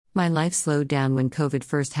My life slowed down when COVID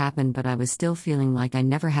first happened, but I was still feeling like I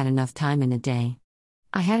never had enough time in a day.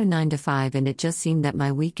 I had a 9 to 5, and it just seemed that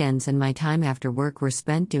my weekends and my time after work were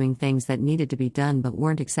spent doing things that needed to be done but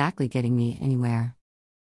weren't exactly getting me anywhere.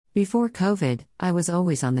 Before COVID, I was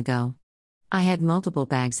always on the go. I had multiple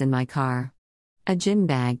bags in my car: a gym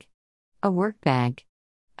bag, a work bag,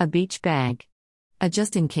 a beach bag, a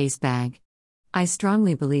just-in-case bag. I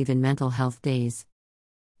strongly believe in mental health days.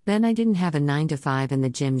 Then I didn't have a 9 to 5 and the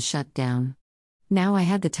gym shut down. Now I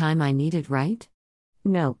had the time I needed, right?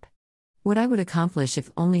 Nope. What I would accomplish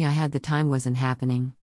if only I had the time wasn't happening.